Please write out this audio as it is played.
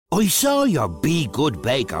I saw your Be Good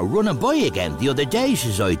baker running by again the other day,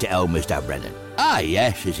 says I to old Mr. Brennan. Ah,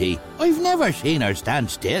 yes, says he. I've never seen her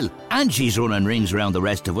stand still. And she's running rings around the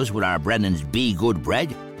rest of us with our Brennan's Be Good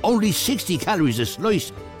bread. Only 60 calories a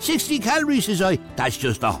slice. 60 calories, says I. That's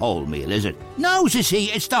just a whole meal, is it? No, says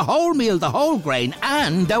he, it's the whole meal, the whole grain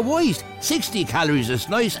and the white. 60 calories a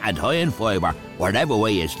slice and high in fibre, whatever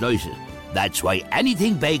way you slice it. That's why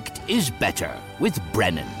anything baked is better with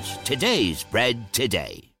Brennan's. Today's bread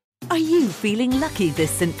today. Are you feeling lucky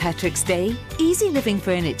this St. Patrick's Day? Easy Living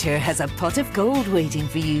Furniture has a pot of gold waiting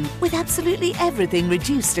for you with absolutely everything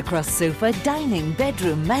reduced across sofa, dining,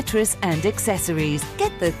 bedroom, mattress and accessories.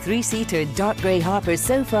 Get the 3-seater dark grey Harper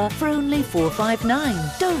sofa for only $459,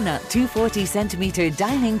 donut 240cm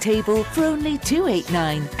dining table for only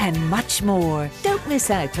 $289 and much more. Don't miss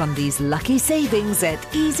out on these lucky savings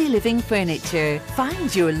at Easy Living Furniture.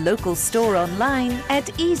 Find your local store online at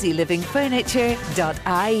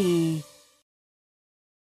easylivingfurniture.ie.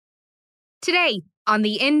 Today on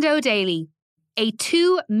the Indo Daily, a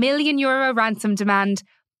 €2 million ransom demand,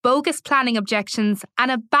 bogus planning objections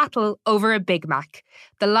and a battle over a Big Mac.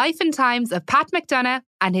 The life and times of Pat McDonagh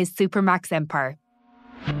and his Supermacs empire.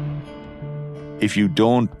 If you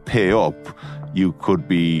don't pay up, you could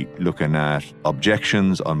be looking at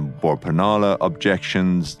objections on Bord Penala,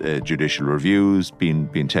 objections, judicial reviews being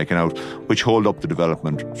taken out, which hold up the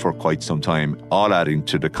development for quite some time, all adding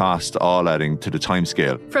to the cost, all adding to the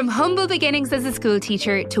timescale. From humble beginnings as a school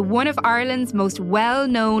teacher to one of Ireland's most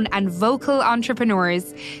well-known and vocal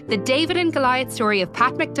entrepreneurs, the David and Goliath story of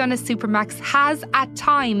Pat McDonagh's Supermacs has, at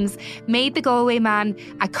times, made the Galway man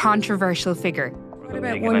a controversial figure. What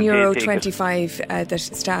about €1.25 that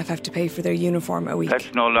staff have to pay for their uniform a week?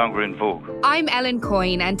 That's no longer in vogue. I'm Ellen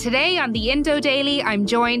Coyne, and today on the Indo Daily, I'm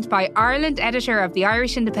joined by Ireland editor of the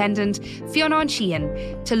Irish Independent, Fionn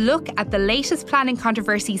Sheehan, to look at the latest planning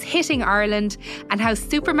controversies hitting Ireland and how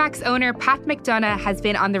Supermacs owner Pat McDonagh has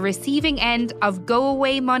been on the receiving end of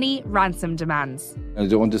go-away money ransom demands. I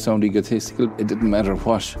don't want to sound egotistical. It didn't matter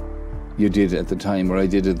what you did at the time or I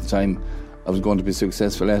did at the time. I was going to be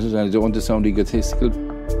successful at it, and I don't want to sound egotistical.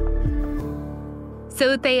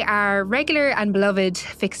 So they are regular and beloved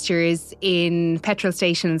fixtures in petrol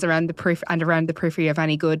stations around the periphery of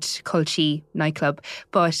any good Culchie nightclub.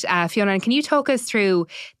 But Fiona, can you talk us through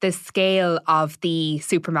the scale of the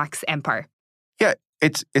Supermacs empire? Yeah,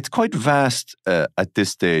 it's quite vast at this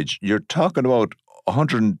stage. You're talking about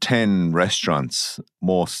 110 restaurants.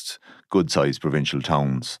 Most good-sized provincial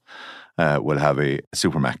towns will have a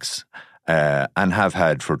Supermacs. And have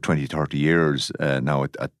had for 20, 30 years now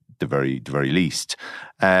at the very least.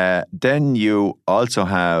 Then you also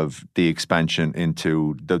have the expansion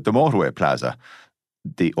into the motorway plaza,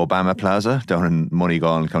 the Obama Plaza down in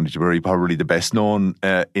Moneygall, County Tipperary, probably the best known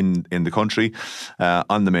in the country,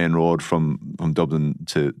 on the main road from Dublin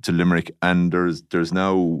to Limerick. And there's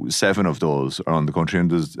now 7 of those around the country, and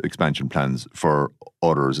there's expansion plans for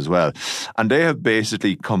others as well. And they have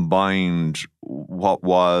basically combined what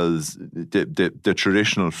was the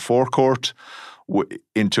traditional forecourt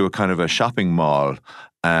into a kind of a shopping mall,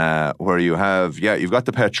 where you've got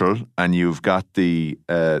the petrol and you've got the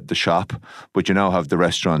shop, but you now have the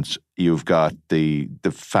restaurants. You've got the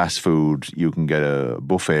fast food. You can get a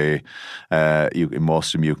buffet. In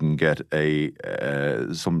most of them, you can get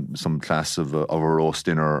some class of a roast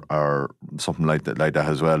dinner or something like that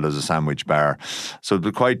as well as a sandwich bar. So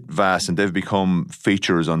they're quite vast, and they've become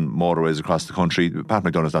features on motorways across the country. Pat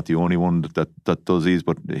McDonagh's not the only one that does these,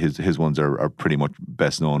 but his ones are pretty much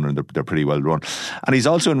best known, and they're pretty well run. And he's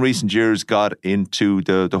also in recent years got into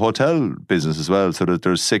the hotel business as well. So that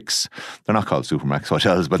there's 6. They're not called Supermacs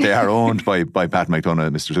hotels, but they are owned by Pat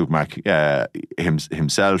McDonagh, Mr. Supermac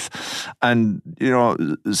himself. And,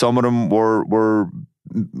 some of them were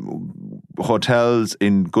hotels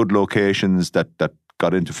in good locations that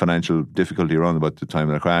got into financial difficulty around about the time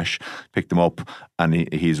of the crash, picked them up, and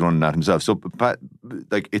he's running that himself. So Pat,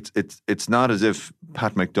 it's not as if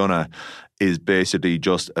Pat McDonagh is basically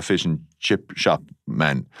just a fish and chip shop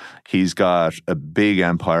man. He's got a big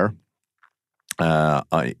empire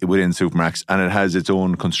within Supermacs, and it has its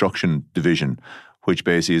own construction division, which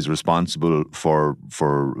basically is responsible for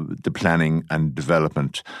the planning and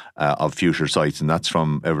development of future sites. And that's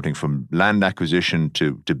from everything from land acquisition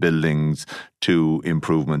to buildings to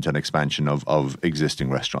improvement and expansion of existing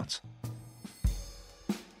restaurants.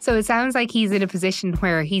 So it sounds like he's in a position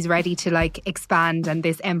where he's ready to expand, and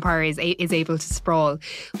this empire is able to sprawl,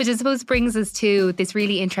 which I suppose brings us to this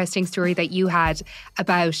really interesting story that you had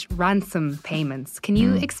about ransom payments. Can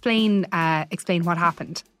you explain what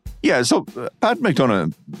happened? Yeah, so Pat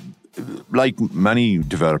McDonagh like many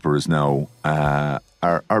developers now,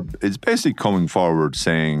 is basically coming forward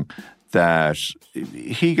saying that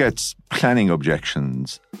he gets planning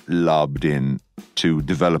objections lobbed in to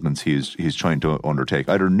developments he's trying to undertake,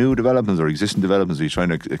 either new developments or existing developments he's trying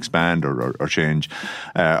to expand or change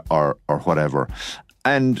or whatever.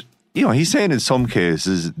 And he's saying in some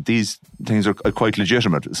cases these things are quite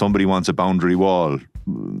legitimate. Somebody wants a boundary wall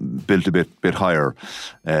built a bit higher.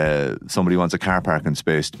 Somebody wants a car parking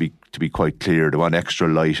space to be quite clear. They want extra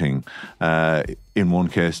lighting. In one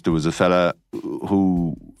case, there was a fella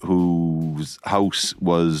whose house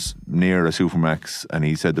was near a Supermacs, and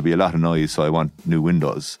he said there'd be a lot of noise, so I want new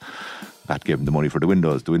windows. That gave him the money for the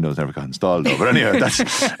windows. The windows never got installed, though. But anyway,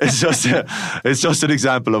 it's just an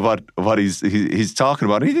example of what he's talking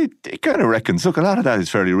about. He kind of reckons, look, a lot of that is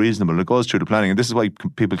fairly reasonable. It goes through the planning, and this is why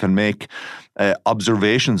people can make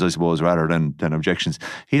observations, I suppose, rather than objections.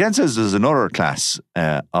 He then says there's another class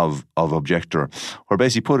of objector where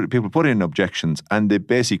basically people put in objections, and they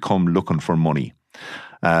basically come looking for money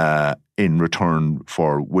in return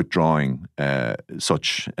for withdrawing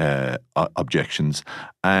such objections.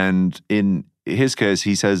 And in his case,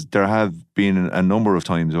 he says there have been a number of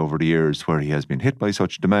times over the years where he has been hit by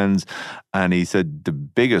such demands, and he said the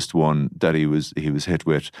biggest one that he was hit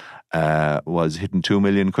with was hitting 2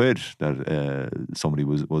 million quid that somebody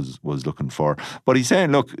was looking for. But he's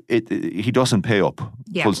saying, look, he doesn't pay up.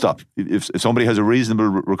 Yeah. Full stop. If somebody has a reasonable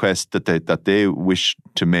request that they wish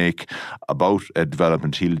to make about a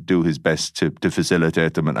development, he'll do his best to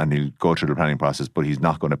facilitate them, and he'll go through the planning process. But he's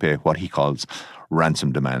not going to pay what he calls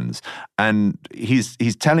ransom demands. And he's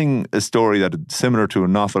telling a story that is similar to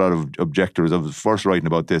an awful lot of objectors. I was first writing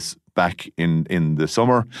about this back in the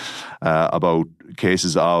summer about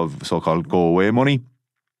cases of so-called go-away money,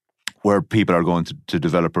 where people are going to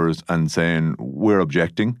developers and saying, we're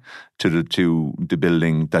objecting to the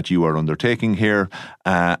building that you are undertaking here,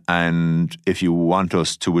 and if you want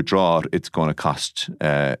us to withdraw it, it's going to cost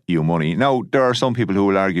you money. Now, there are some people who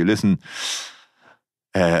will argue, listen,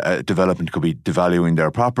 a development could be devaluing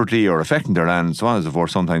their property or affecting their land, so on and so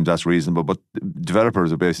forth. Sometimes that's reasonable, but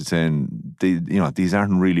developers are basically saying these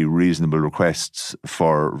aren't really reasonable requests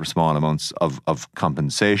for small amounts of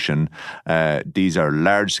compensation. These are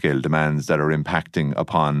large-scale demands that are impacting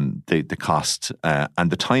upon the cost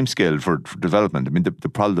and the timescale for development. I mean, the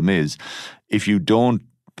problem is, if you don't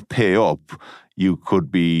pay up, you could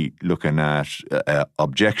be looking at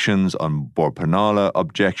objections on Bord Pleanála,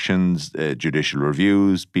 objections, judicial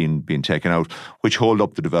reviews being taken out, which hold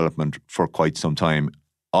up the development for quite some time,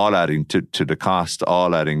 all adding to the cost,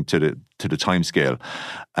 all adding to the timescale.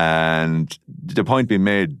 And the point being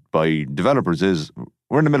made by developers is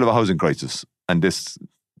we're in the middle of a housing crisis, and this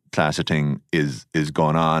class of thing is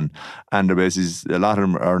going on, and a lot of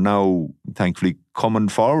them are now thankfully coming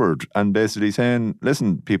forward and basically saying,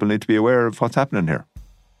 listen, people need to be aware of what's happening here.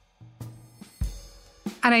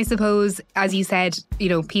 And I suppose, as you said,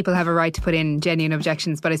 people have a right to put in genuine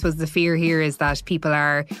objections, but I suppose the fear here is that people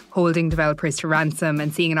are holding developers to ransom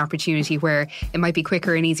and seeing an opportunity where it might be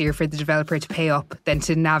quicker and easier for the developer to pay up than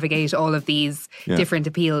to navigate all of these different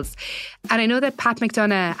appeals. And I know that Pat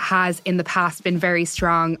McDonagh has in the past been very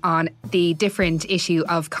strong on the different issue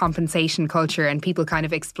of compensation culture and people kind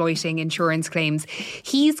of exploiting insurance claims.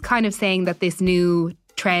 He's kind of saying that this new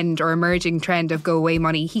trend or emerging trend of go-away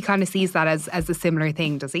money, he kind of sees that as a similar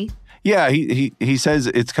thing, does he? Yeah, he says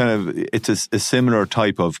it's a similar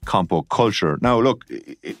type of compo culture. Now, look,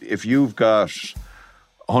 if you've got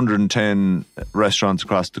 110 restaurants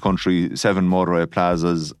across the country, 7 motorway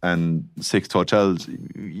plazas and 6 hotels,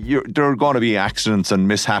 there are going to be accidents and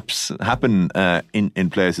mishaps happen in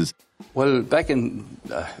places. Well, back in,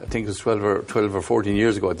 I think it was 12 or 14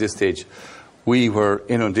 years ago at this stage, we were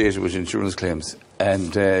inundated with insurance claims.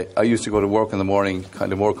 And I used to go to work in the morning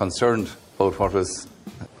kind of more concerned about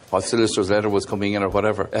what solicitor's letter was coming in or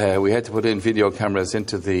whatever. We had to put in video cameras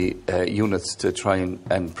into the units to try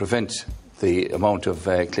and prevent the amount of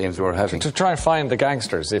claims we were having. To try and find the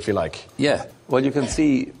gangsters, if you like. Yeah. Well, you can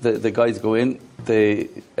see the guys go in, they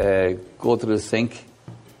go to the sink,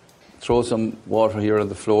 throw some water here on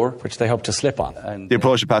the floor, which they hope to slip on. And the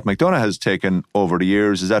approach that Pat McDonagh has taken over the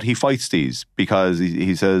years is that he fights these, because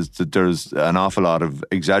he says that there's an awful lot of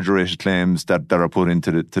exaggerated claims that are put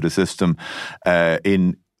into the system.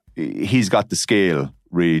 He's got the scale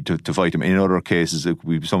really to fight him. In other cases, it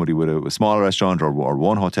could be somebody with a small restaurant or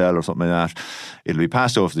one hotel or something like that. It'll be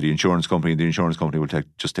passed over to the insurance company. The insurance company will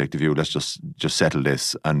just take the view, let's just settle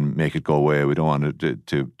this and make it go away. We don't want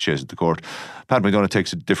to chase it to court. Pat McDonagh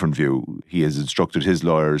takes a different view. He has instructed his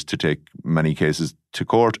lawyers to take many cases to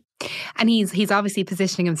court. And he's obviously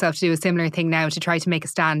positioning himself to do a similar thing now, to try to make a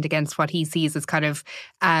stand against what he sees as kind of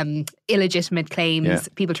illegitimate claims,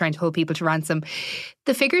 people trying to hold people to ransom.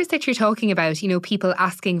 The figures that you're talking about, you know, people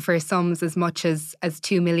asking for sums as much as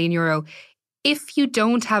 €2 million, if you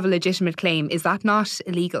don't have a legitimate claim, is that not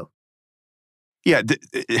illegal? Yeah,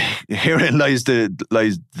 herein lies the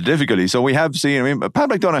difficulty. So we have seen, Pat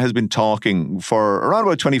McDonagh has been talking for around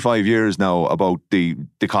about 25 years now about the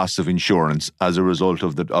costs of insurance as a result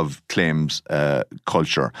of claims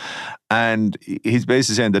culture. And he's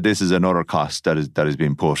basically saying that this is another cost that is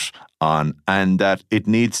being put on, and that it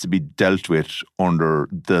needs to be dealt with under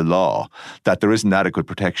the law, that there isn't adequate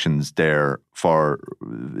protections there for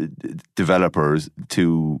developers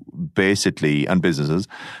to basically, and businesses,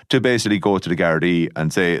 to basically go to the Gardaí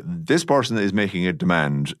and say, this person is making a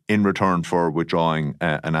demand in return for withdrawing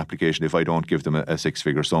an application. If I don't give them a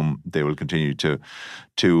six-figure sum, they will continue to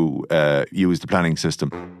use the planning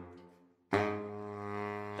system.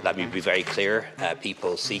 Let me be very clear,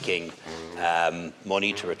 people seeking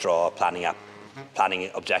money to withdraw planning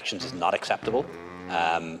objections is not acceptable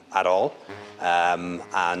at all.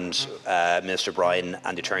 And Minister Bryan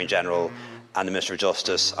and the Attorney General and the Minister of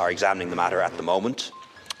Justice are examining the matter at the moment.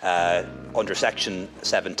 Under Section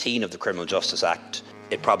 17 of the Criminal Justice Act,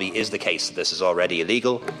 it probably is the case that this is already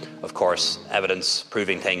illegal. Of course, evidence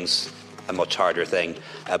proving things a much harder thing,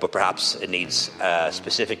 but perhaps it needs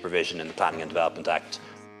specific provision in the Planning and Development Act.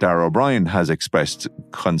 Darragh O'Brien has expressed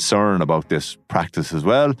concern about this practice as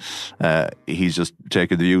well. He's just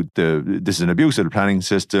taken the view this is an abuse of the planning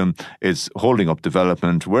system. It's holding up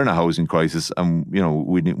development. We're in a housing crisis, and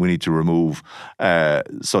we need to remove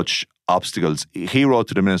such obstacles. He wrote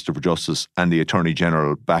to the Minister for Justice and the Attorney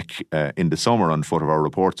General back in the summer on foot of our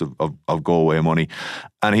reports of go-away money.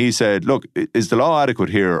 And he said, look, is the law adequate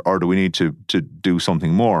here, or do we need to do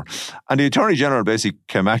something more? And the Attorney General basically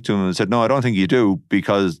came back to him and said, no, I don't think you do,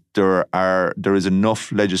 because there is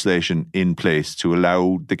enough legislation in place to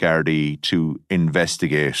allow the Gardaí to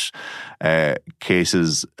investigate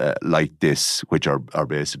cases like this, which are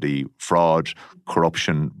basically fraud,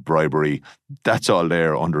 corruption, bribery. That's all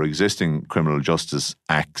there under existing criminal justice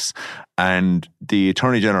acts. And the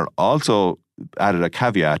Attorney General also added a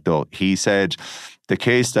caveat, though. He said the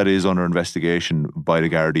case that is under investigation by the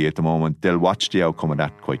Gardaí at the moment, they'll watch the outcome of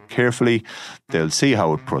that quite carefully. They'll see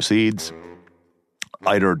how it proceeds.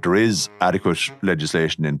 Either there is adequate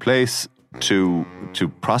legislation in place to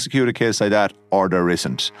prosecute a case like that, or there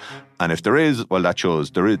isn't. And if there is, well, that shows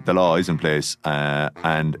the law is in place.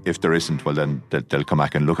 And if there isn't, well, then they'll come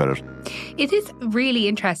back and look at it. It is really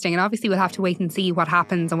interesting. And obviously we'll have to wait and see what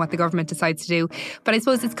happens and what the government decides to do. But I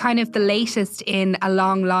suppose it's kind of the latest in a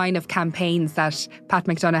long line of campaigns that Pat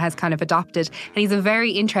McDonagh has kind of adopted. And he's a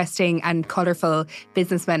very interesting and colourful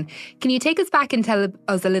businessman. Can you take us back and tell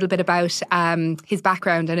us a little bit about his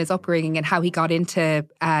background and his upbringing and how he got into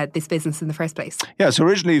this business in the first place? Yeah, so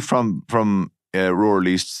originally from rural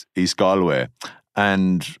East Galway,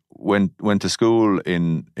 and went to school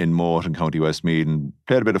in Moat in County Westmeath, and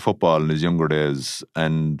played a bit of football in his younger days.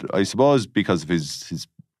 And I suppose because of his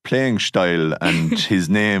playing style and his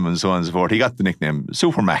name and so on and so forth, he got the nickname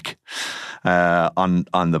Supermac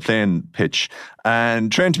on the playing pitch, and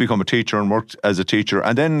trained to become a teacher and worked as a teacher,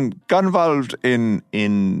 and then got involved in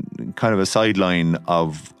kind of a sideline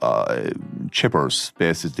of chippers.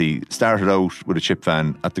 Basically started out with a chip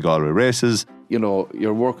van at the Galway races.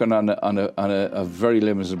 You're working on a very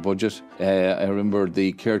limited budget. I remember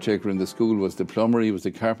the caretaker in the school was the plumber, he was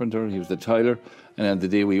the carpenter, he was the tiler, and on the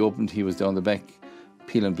day we opened, he was down the back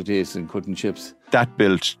peeling potatoes and cutting chips. That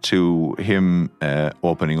built to him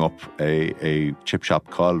opening up a chip shop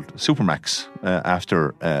called Supermacs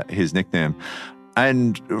after his nickname.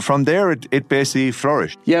 And from there, it basically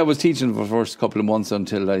flourished. Yeah, I was teaching for the first couple of months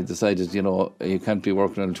until I decided, you can't be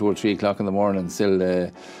working until 2 or 3 o'clock in the morning and still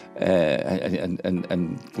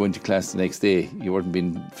and going to class the next day. You weren't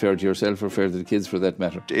being fair to yourself or fair to the kids, for that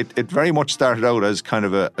matter. It very much started out as kind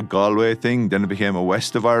of a Galway thing, then it became a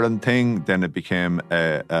West of Ireland thing, then it became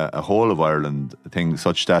a whole of Ireland thing,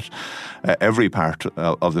 such that every part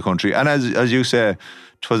of the country, and as you say,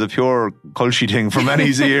 it was a pure culture thing for many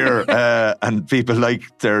a year, and people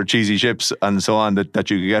liked their cheesy chips and so on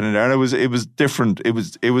that you could get in there. And it was different.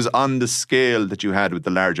 It was on the scale that you had with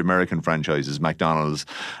the large American franchises, McDonald's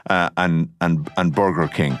and Burger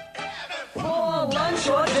King. For lunch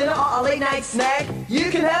or dinner or a late night snack,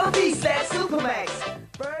 you can have a piece at Supermacs.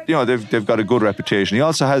 They've got a good reputation. He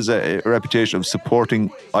also has a reputation of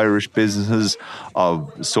supporting Irish businesses,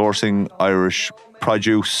 of sourcing Irish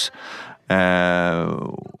produce.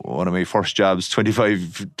 One of my first jobs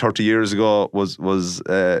 25, 30 years ago was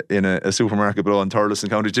in a supermarket below in Thurles in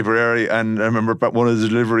County Tipperary, and I remember one of the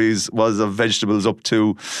deliveries was of vegetables up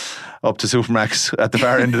to Supermacs at the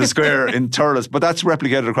far end of the square in Thurles. But that's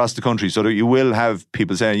replicated across the country, so that you will have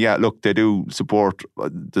people saying, yeah, look, they do support,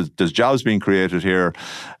 there's jobs being created here.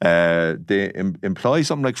 They employ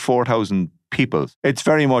something like 4,000 people. It's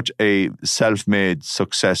very much a self-made,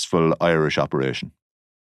 successful Irish operation.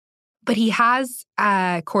 But he has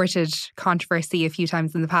courted controversy a few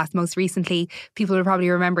times in the past. Most recently, people will probably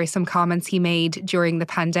remember some comments he made during the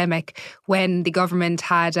pandemic when the government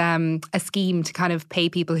had a scheme to kind of pay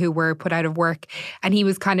people who were put out of work. And he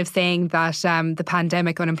was kind of saying that the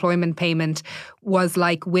pandemic unemployment payment was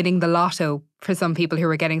like winning the lotto for some people who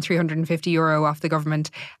were getting €350 off the government.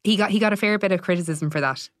 He got a fair bit of criticism for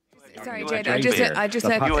that. Sorry, Jed,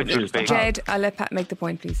 I'll let Pat make the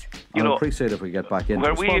point, please. I'll appreciate if we get back in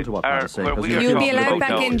to respond to what Pat is saying. You'll be allowed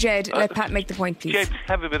back in, Jed. Let Pat make the point, please. Jed,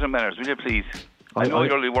 have a bit of manners, will you, please? I know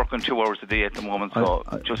you're only working 2 hours a day at the moment, so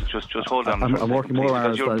just hold on. I'm working more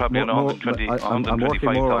hours than I'm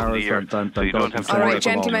working more hours than so you don't have to. All right,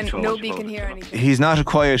 gentlemen, nobody can hear anything. He's not a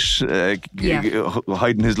quiet,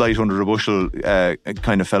 hiding his light under a bushel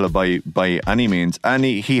kind of fella by any means, and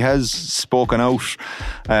he has spoken out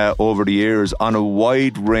over the years on a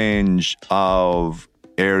wide range of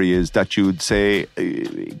areas that you would say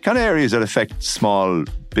kind of areas that affect small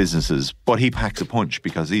businesses, but he packs a punch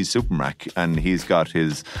because he's Supermac and he's got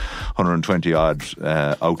his 120 odd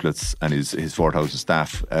outlets and his 4,000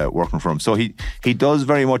 staff working for him. So he does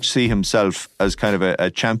very much see himself as kind of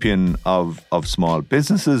a champion of small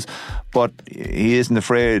businesses, but he isn't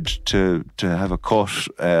afraid to have a cut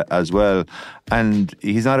as well. And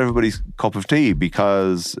he's not everybody's cup of tea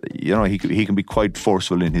because he can be quite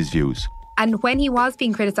forceful in his views. And when he was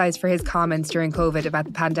being criticised for his comments during COVID about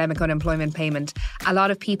the pandemic unemployment payment, a lot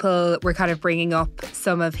of people were kind of bringing up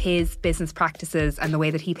some of his business practices and the way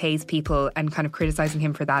that he pays people and kind of criticising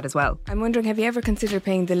him for that as well. I'm wondering, have you ever considered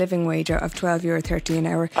paying the living wage of €12.30 an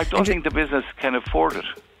hour? I don't think the business can afford it.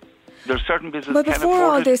 There's certain businesses But can afford it.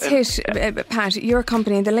 before all this hit, Pat, your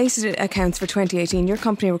company, in the latest accounts for 2018, your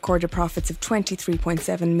company recorded profits of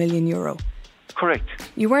 €23.7 million. Correct.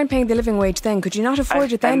 You weren't paying the living wage then. Could you not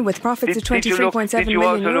afford it then with profits of €23.7 million? Did you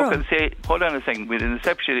also look and say, hold on a second, with an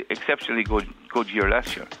exceptionally good year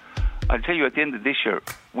last year, I'll tell you at the end of this year,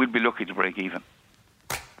 we'll be lucky to break even.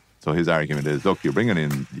 So his argument is, look, you're bringing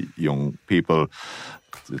in young people,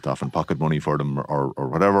 it's often pocket money for them or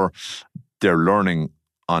whatever, they're learning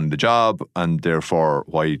on the job, and therefore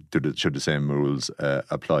why should the same rules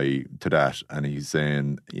apply to that? And he's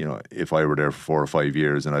saying, if I were there for 4 or 5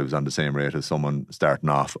 years and I was on the same rate as someone starting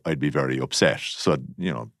off, I'd be very upset. So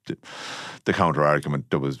the counter argument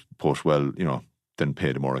that was put, well, then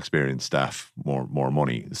pay the more experienced staff more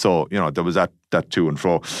money. So there was that to and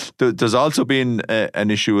fro. There's also been an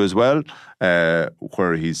issue as well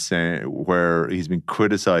where he's been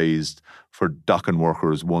criticised for docking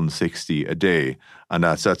workers $1.60 a day, and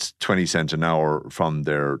that's 20 cents an hour from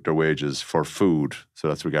their wages for food. So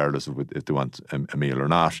that's regardless of if they want a meal or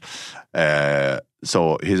not.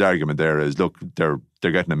 So his argument there is, look, they're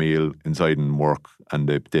getting a meal inside and work, and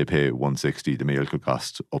they pay $1.60. The meal could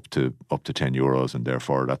cost up to €10, and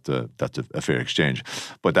therefore that's a fair exchange.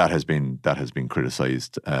 But that has been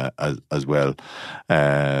criticised as well,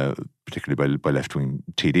 particularly by left-wing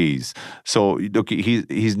TDs. So look,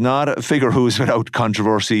 he's not a figure who's without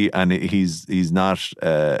controversy, and he's not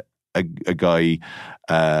a guy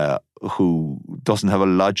who doesn't have a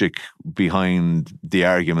logic behind the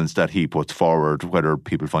arguments that he puts forward, whether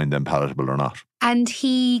people find them palatable or not. And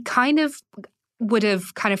he kind of would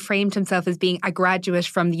have kind of framed himself as being a graduate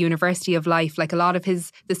from the University of Life. Like a lot of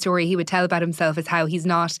the story he would tell about himself is how he's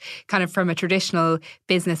not kind of from a traditional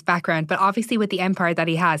business background. But obviously with the empire that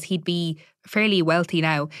he has, he'd be fairly wealthy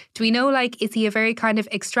now. Do we know, is he a very kind of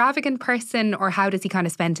extravagant person, or how does he kind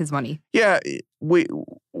of spend his money? Yeah,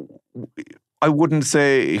 I wouldn't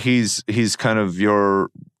say he's kind of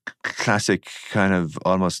your classic kind of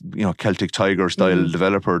almost Celtic Tiger style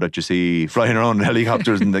developer that you see flying around in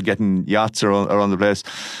helicopters and getting yachts around the place.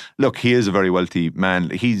 Look, he is a very wealthy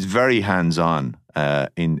man. He's very hands-on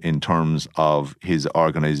in terms of his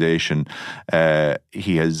organisation.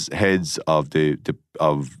 He has heads of the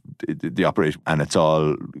operation, and it's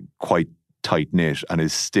all quite tight knit, and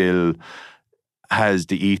is still has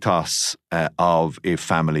the ethos of a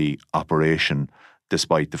family operation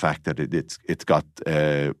despite the fact that it's got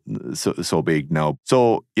so big now.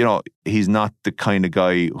 So, you know, he's not the kind of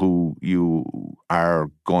guy who you are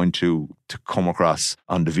going to come across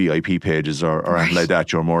on the VIP pages or anything like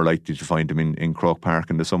that. You're more likely to find him in Croke Park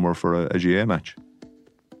in the summer for a GA match.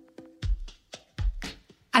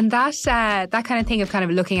 And that kind of thing of kind of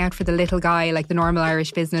looking out for the little guy, like the normal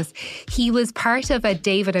Irish business, he was part of a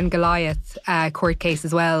David and Goliath court case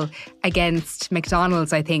as well against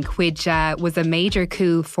McDonagh's, I think, which was a major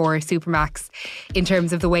coup for Supermacs in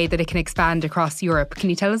terms of the way that it can expand across Europe. Can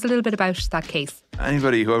you tell us a little bit about that case?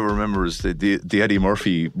 Anybody who ever remembers the Eddie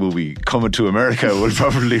Murphy movie Coming to America will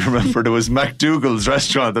probably remember there was McDougall's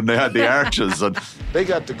restaurant and they had the arches. And they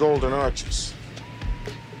got the golden arches.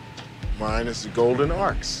 Mine is the golden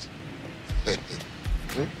arcs. Now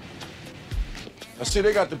see,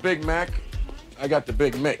 they got the Big Mac, I got the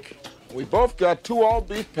Big Mick. We both got 2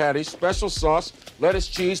 all-beef patties, special sauce, lettuce,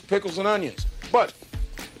 cheese, pickles, and onions. But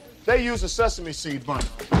they use a sesame seed bun.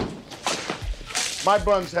 My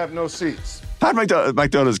buns have no seeds. Pat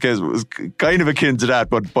McDonagh's case was kind of akin to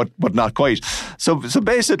that, but not quite. So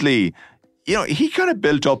basically, you know, he kind of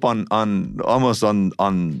built up on almost on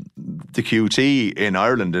the QT in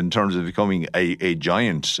Ireland in terms of becoming a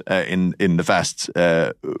giant in the fast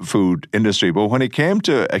food industry. But when it came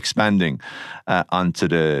to expanding onto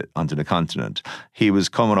the continent, he was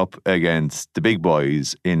coming up against the big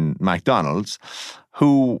boys in McDonald's,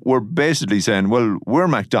 who were basically saying, well, we're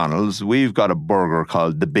McDonald's, we've got a burger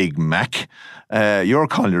called the Big Mac. You're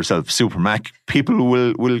calling yourself Supermac. People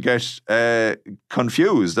will get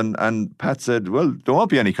confused. And Pat said, well, there won't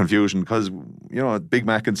be any confusion because, you know, Big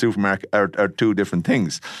Mac and Supermac are 2 different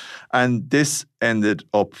things. And this ended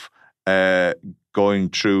up going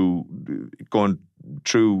through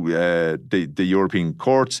the European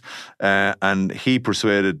courts, and he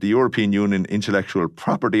persuaded the European Union Intellectual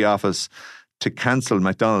Property Office to cancel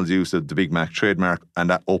McDonald's use of the Big Mac trademark,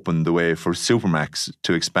 and that opened the way for Supermacs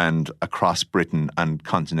to expand across Britain and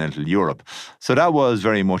continental Europe. So that was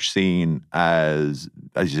very much seen as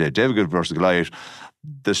you say, David versus Goliath,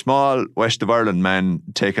 the small West of Ireland man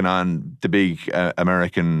taking on the big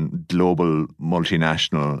American global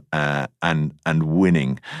multinational and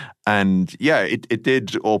winning. And yeah, it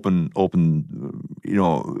did open you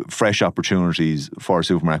know, fresh opportunities for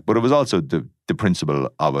Supermac, but it was also the principle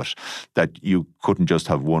of it that you couldn't just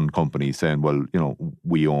have one company saying, well, you know,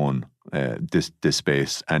 we own this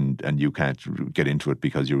space and you can't get into it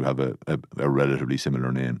because you have a relatively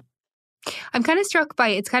similar name. I'm kind of struck by,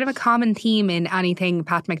 it's kind of a common theme in anything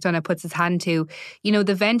Pat McDonagh puts his hand to. You know,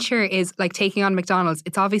 the venture is like taking on McDonald's.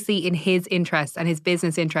 It's obviously in his interest and his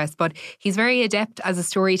business interest, but he's very adept as a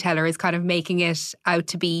storyteller, is kind of making it out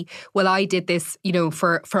to be, well, I did this, you know,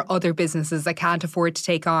 for other businesses. I can't afford to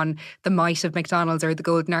take on the might of McDonald's or the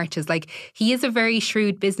Golden Arches. Like, he is a very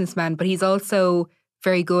shrewd businessman, but he's also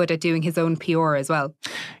very good at doing his own PR as well.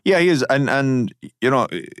 Yeah, he is, and you know,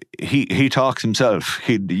 he talks himself.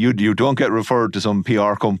 You don't get referred to some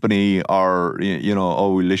PR company or, you know,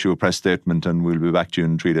 oh, we'll issue a press statement and we'll be back to you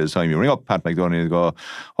in 3 days' time. You ring up Pat McDonagh and go,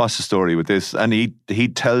 what's the story with this? And he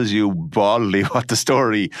tells you baldly what the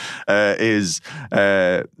story is,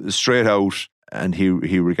 straight out. And he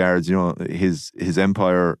regards, you know, his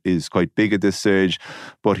empire is quite big at this stage,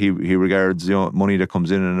 but he regards, you know, money that comes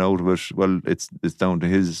in and out of it, well, it's down to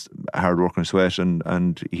his hard work and sweat,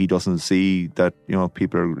 and he doesn't see that, you know,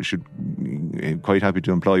 people should quite happy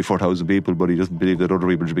to employ 4,000 people, but he doesn't believe that other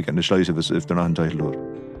people should be getting a slice of it if they're not entitled to it.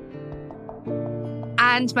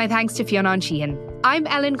 And my thanks to Fionn Sheehan. I'm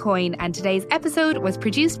Ellen Coyne, and today's episode was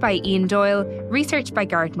produced by Ian Doyle, researched by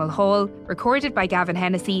Garrett Mulhall, recorded by Gavin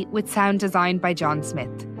Hennessy, with sound designed by John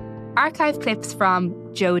Smith. Archive clips from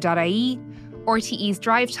Joe.ie, RTE's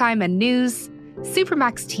Drive Time and News,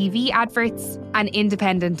 Supermacs TV adverts, and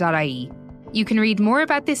Independent.ie. You can read more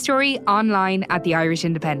about this story online at the Irish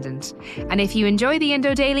Independent. And if you enjoy the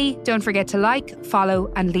Indo Daily, don't forget to like,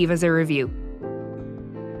 follow, and leave us a review.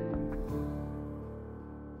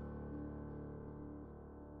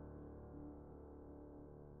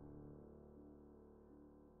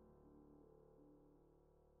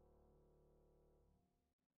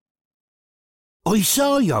 I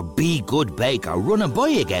saw your Be Good baker running by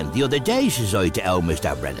again the other day, says I to old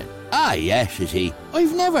Mr. Brennan. Ah, yes, says he.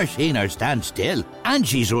 I've never seen her stand still. And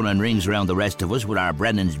she's running rings around the rest of us with our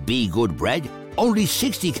Brennan's Be Good bread. Only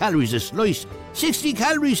 60 calories a slice. 60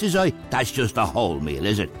 calories, says I. That's just the whole meal,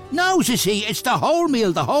 is it? No, says he, it's the whole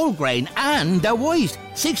meal, the whole grain and the white.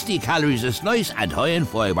 60 calories a slice and high in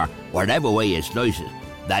fibre, whatever way you slice it.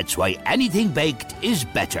 That's why anything baked is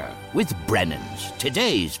better with Brennan's.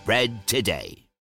 Today's bread today.